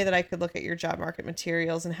there any way that I could look at your job market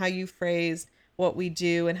materials and how you phrased what we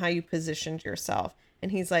do and how you positioned yourself?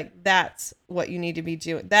 And he's like, that's what you need to be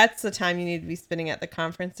doing. That's the time you need to be spending at the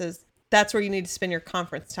conferences. That's where you need to spend your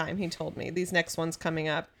conference time, he told me. These next ones coming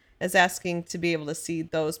up is asking to be able to see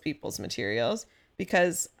those people's materials,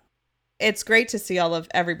 because it's great to see all of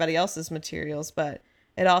everybody else's materials, but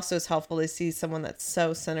it also is helpful to see someone that's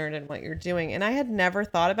so centered in what you're doing. And I had never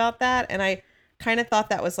thought about that. And I kind of thought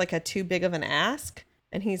that was a too big of an ask.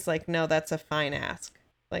 And he's like, no, that's a fine ask.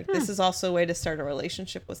 This is also a way to start a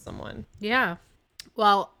relationship with someone. Yeah.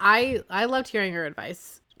 Well, I loved hearing your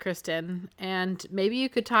advice, Kristen, and maybe you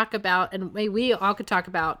could talk about, and maybe we all could talk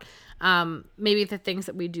about, maybe the things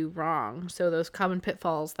that we do wrong. So those common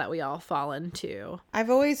pitfalls that we all fall into. I've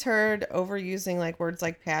always heard overusing like words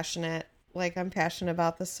like passionate, like I'm passionate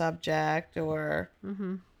about the subject, or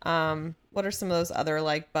what are some of those other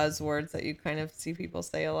like buzzwords that you kind of see people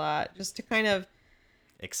say a lot, just to kind of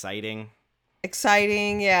Exciting.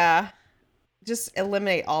 yeah. Just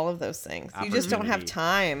eliminate all of those things. You just don't have Opportunity.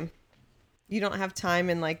 time. You don't have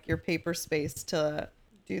time in like your paper space to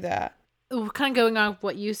do that. Kind of going on with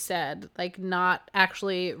what you said, like not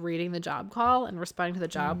actually reading the job call and responding to the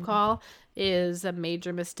job call is a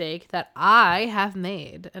major mistake that I have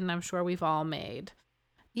made, and I'm sure we've all made.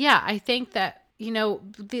 Yeah, I think that,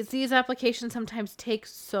 these applications sometimes take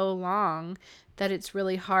so long that it's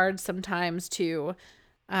really hard sometimes to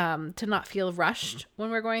not feel rushed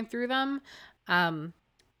when we're going through them.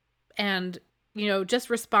 And just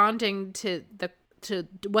responding to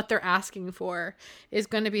what they're asking for is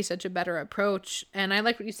going to be such a better approach. And I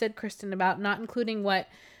like what you said, Kristen, about not including what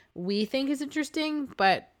we think is interesting,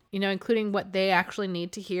 but including what they actually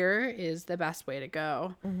need to hear is the best way to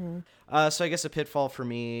go. So I guess a pitfall for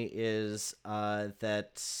me is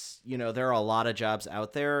that, there are a lot of jobs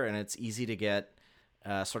out there, and it's easy to get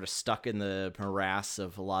sort of stuck in the morass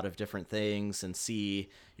of a lot of different things and see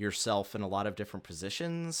yourself in a lot of different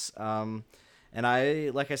positions.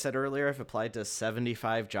 And like I said earlier, I've applied to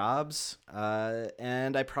 75 jobs,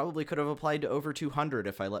 and I probably could have applied to over 200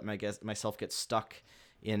 if I let myself get stuck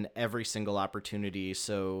in every single opportunity.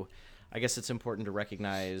 So I guess it's important to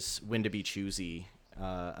recognize when to be choosy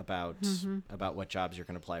about what jobs you're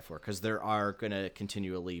going to apply for, because there are going to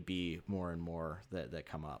continually be more and more that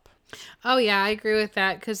come up. Oh yeah, I agree with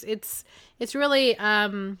that, because it's really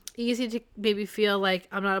easy to maybe feel like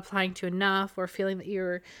I'm not applying to enough, or feeling that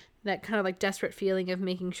you're that kind of like desperate feeling of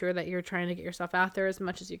making sure that you're trying to get yourself out there as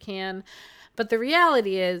much as you can. But the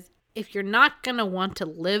reality is, if you're not going to want to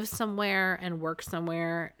live somewhere and work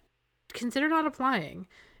somewhere, consider not applying.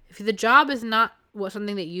 If the job is not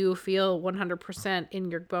something that you feel 100%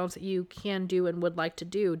 in your bones that you can do and would like to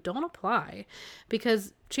do, don't apply,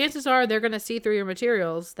 because chances are they're going to see through your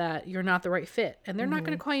materials that you're not the right fit, and they're not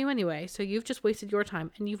going to call you anyway. So you've just wasted your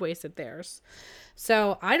time and you've wasted theirs.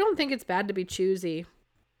 So I don't think it's bad to be choosy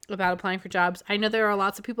about applying for jobs. I know there are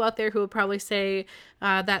lots of people out there who would probably say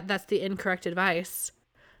that that's the incorrect advice.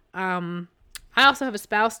 I also have a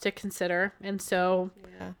spouse to consider, and so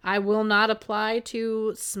I will not apply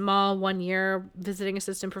to small 1-year visiting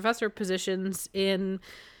assistant professor positions in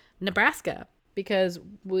Nebraska, because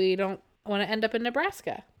we don't want to end up in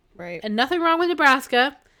Nebraska. Right. And nothing wrong with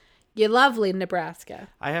Nebraska. You lovely Nebraska.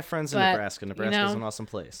 I have friends in But, Nebraska. Nebraska's an awesome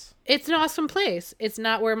place. It's an awesome place. It's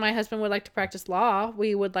not where my husband would like to practice law.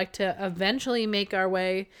 We would like to eventually make our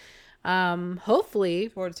way, hopefully,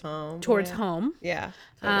 Towards home. home. Yeah.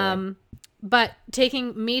 Totally. But taking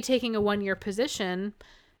a 1-year position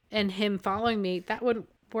and him following me, that wouldn't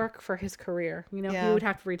work for his career. He would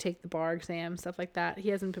have to retake the bar exam, stuff like that. He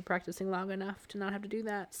hasn't been practicing long enough to not have to do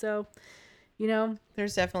that. So,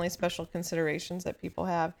 there's definitely special considerations that people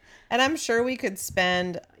have. And I'm sure we could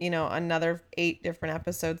spend, another 8 different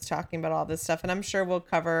episodes talking about all this stuff. And I'm sure we'll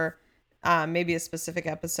cover maybe a specific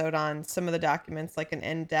episode on some of the documents, like an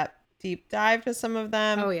in-depth deep dive to some of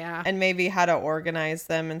them. Oh, yeah. And maybe how to organize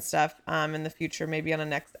them and stuff in the future, maybe on a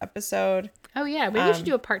next episode. Oh, yeah. Maybe we should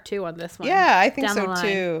do a part 2 on this one. Yeah, I think down the so line.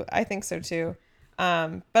 too. I think so too.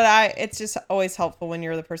 But it's just always helpful when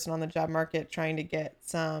you're the person on the job market trying to get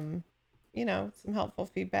some helpful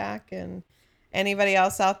feedback. And anybody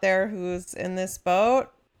else out there who's in this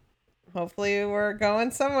boat, hopefully we're going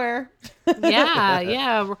somewhere.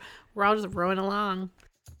 Yeah. We're all just rowing along.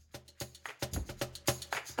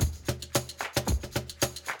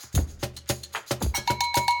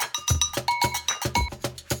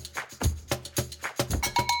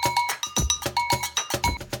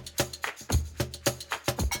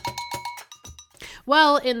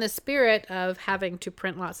 Well, in the spirit of having to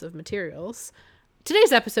print lots of materials,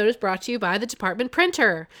 today's episode is brought to you by the department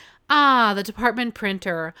printer. Ah, the department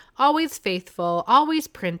printer, always faithful, always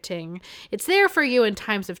printing. It's there for you in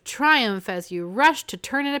times of triumph as you rush to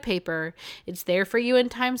turn in a paper. It's there for you in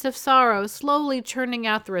times of sorrow, slowly churning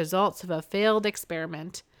out the results of a failed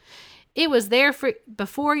experiment. It was there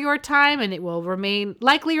before your time, and it will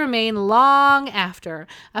likely remain long after.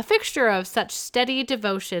 A fixture of such steady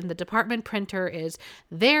devotion, the department printer is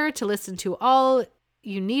there to listen to all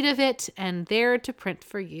you need of it, and there to print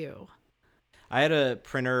for you. I had a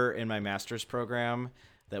printer in my master's program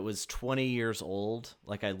that was 20 years old.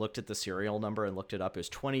 Like, I looked at the serial number and looked it up. It was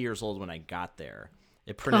 20 years old when I got there.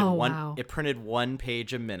 It printed wow. It printed 1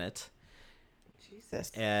 page a minute.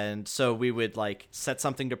 Jesus. And so we would like set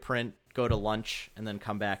something to print, go to lunch, and then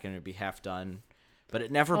come back and it'd be half done. But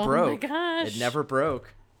it never broke. Oh my gosh. It never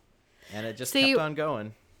broke. And it just kept on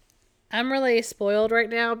going. I'm really spoiled right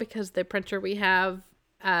now because the printer we have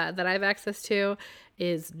that I have access to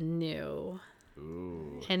is new.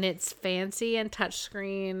 Ooh. And it's fancy and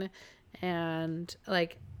touchscreen, and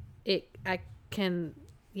like it's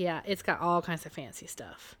got all kinds of fancy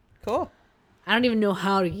stuff. Cool. I don't even know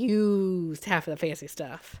how to use half of the fancy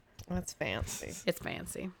stuff. That's fancy. It's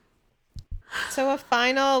fancy. So a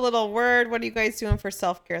final little word. What are you guys doing for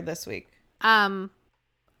self-care this week? So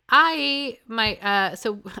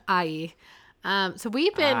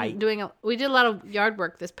we've been we did a lot of yard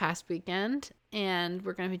work this past weekend, and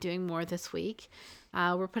we're going to be doing more this week.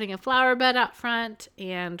 We're putting a flower bed out front,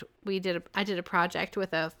 and I did a project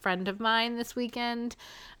with a friend of mine this weekend.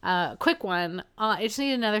 Quick one. I just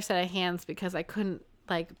need another set of hands because I couldn't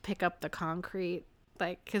like pick up the concrete,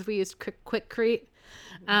 like because we used Quickcrete.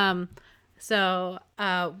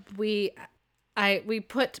 We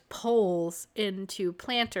put poles into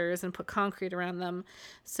planters and put concrete around them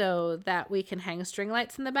so that we can hang string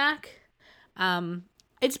lights in the back.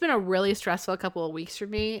 It's been a really stressful couple of weeks for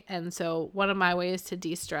me. And so one of my ways to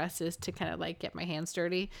de-stress is to kind of like get my hands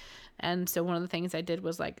dirty. And so one of the things I did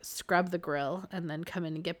was like scrub the grill and then come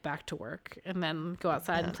in and get back to work, and then go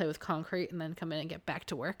outside and play with concrete and then come in and get back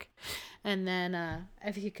to work. And then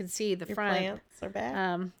if you can see the Your front, plants are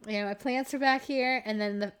back. my plants are back here. And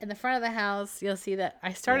then in the front of the house, you'll see that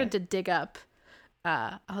I started to dig up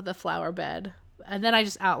the flower bed, and then I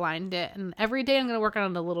just outlined it. And every day I'm going to work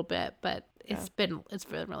on it a little bit, but it's been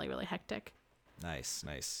really, really hectic. Nice.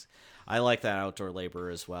 I like that outdoor labor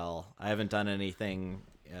as well. I haven't done anything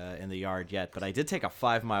in the yard yet, but I did take a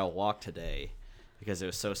 5-mile walk today because it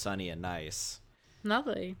was so sunny and nice.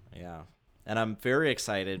 Lovely. Yeah. And I'm very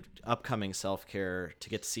excited, upcoming self-care, to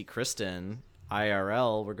get to see Kristen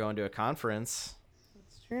IRL. We're going to a conference.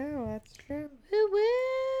 That's true.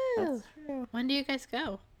 Woo-woo. That's true. When do you guys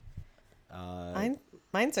go?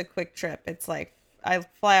 Mine's a quick trip. It's like I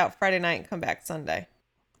fly out Friday night and come back Sunday.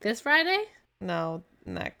 This Friday? No,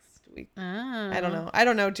 next week. Oh. I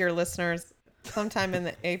don't know, dear listeners. Sometime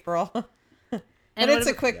in April. But it's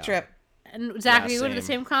a quick trip. And Zach, are you going to the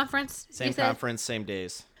same. same conference? Same conference, same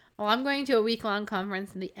days. Well, I'm going to a week-long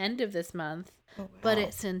conference in the end of this month, but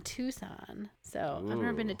it's in Tucson. So I've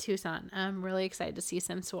never been to Tucson. I'm really excited to see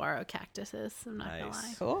some saguaro cactuses. I'm not going to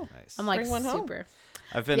lie. Cool. Nice. I'm like Bring one home. super.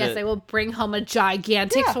 Yes, I will bring home a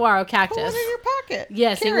gigantic saguaro cactus. Put one in your pocket.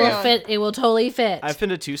 Yes, Carry it will on. fit. It will totally fit. I've been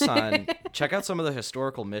to Tucson. Check out some of the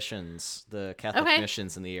historical missions, the Catholic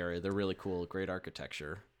missions in the area. They're really cool. Great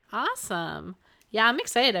architecture. Awesome. Yeah, I'm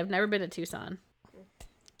excited. I've never been to Tucson.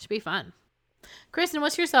 Should be fun. Kristen,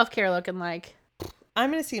 what's your self-care looking like?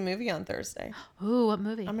 I'm going to see a movie on Thursday. Ooh, what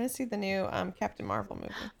movie? I'm going to see the new Captain Marvel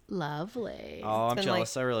movie. Lovely. Oh, I'm been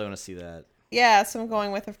jealous. I really want to see that. Yeah, so I'm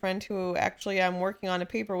going with a friend who actually I'm working on a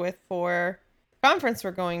paper with for the conference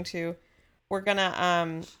we're going to. We're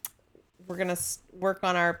gonna work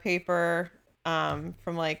on our paper from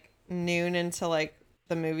like noon until like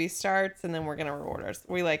the movie starts, and then we're gonna reward us.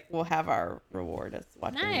 We'll have our reward as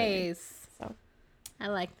watching the movie. Nice. So I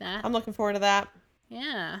like that. I'm looking forward to that.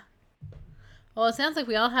 Yeah. Well, it sounds like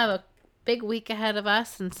we all have a big week ahead of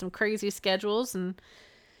us and some crazy schedules, and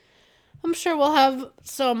I'm sure we'll have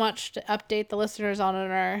so much to update the listeners on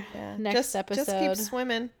in our next episode. Just keep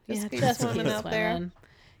swimming. Just keep swimming out there.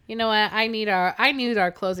 You know what? I need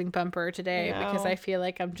our closing bumper today because I feel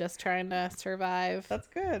like I'm just trying to survive. That's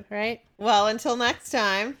good. Right? Well, until next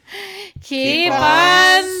time. Keep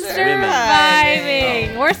on surviving.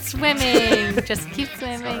 surviving. We're swimming. Just keep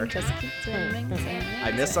swimming. Just keep swimming.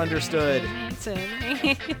 I misunderstood.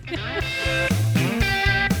 Swimming.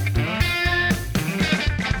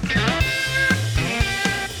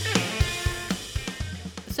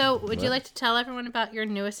 So, would you like to tell everyone about your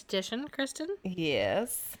newest edition, Kristen?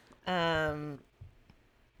 Yes. I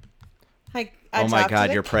Oh my God,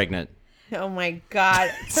 adopted you're pregnant. Oh my God.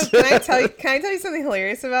 So can I tell you something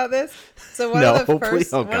hilarious about this? So one of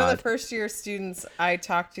the first year students I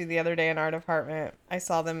talked to the other day in our department, I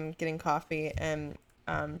saw them getting coffee, and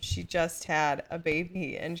she just had a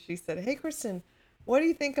baby, and she said, "Hey Kristen, what do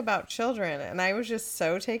you think about children?" And I was just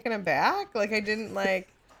so taken aback. Like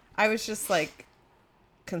I was just like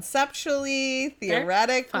conceptually,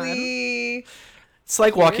 theoretically. It's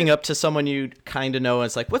like walking up to someone you kind of know and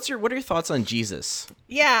it's like, what are your thoughts on Jesus?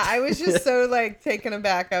 Yeah, I was just so like taken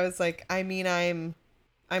aback. I was like, I mean, I'm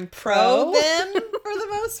pro them for the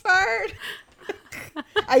most part.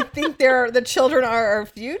 I think the children are our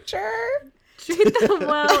future. Treat them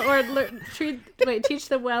well, or teach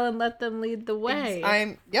them well and let them lead the way.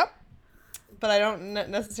 Yep. But I don't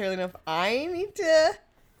necessarily know if I need to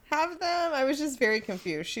have them. I was just very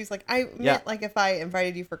confused. She's like, I meant like if I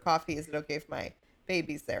invited you for coffee, is it okay if my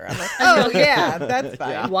baby's there? I'm like, oh yeah, that's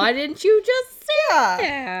fine. Yeah. Why didn't you just say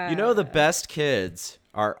Yeah. that? The best kids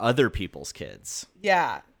are other people's kids.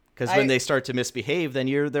 Yeah. Because when they start to misbehave, then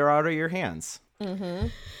they're out of your hands.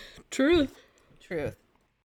 Truth.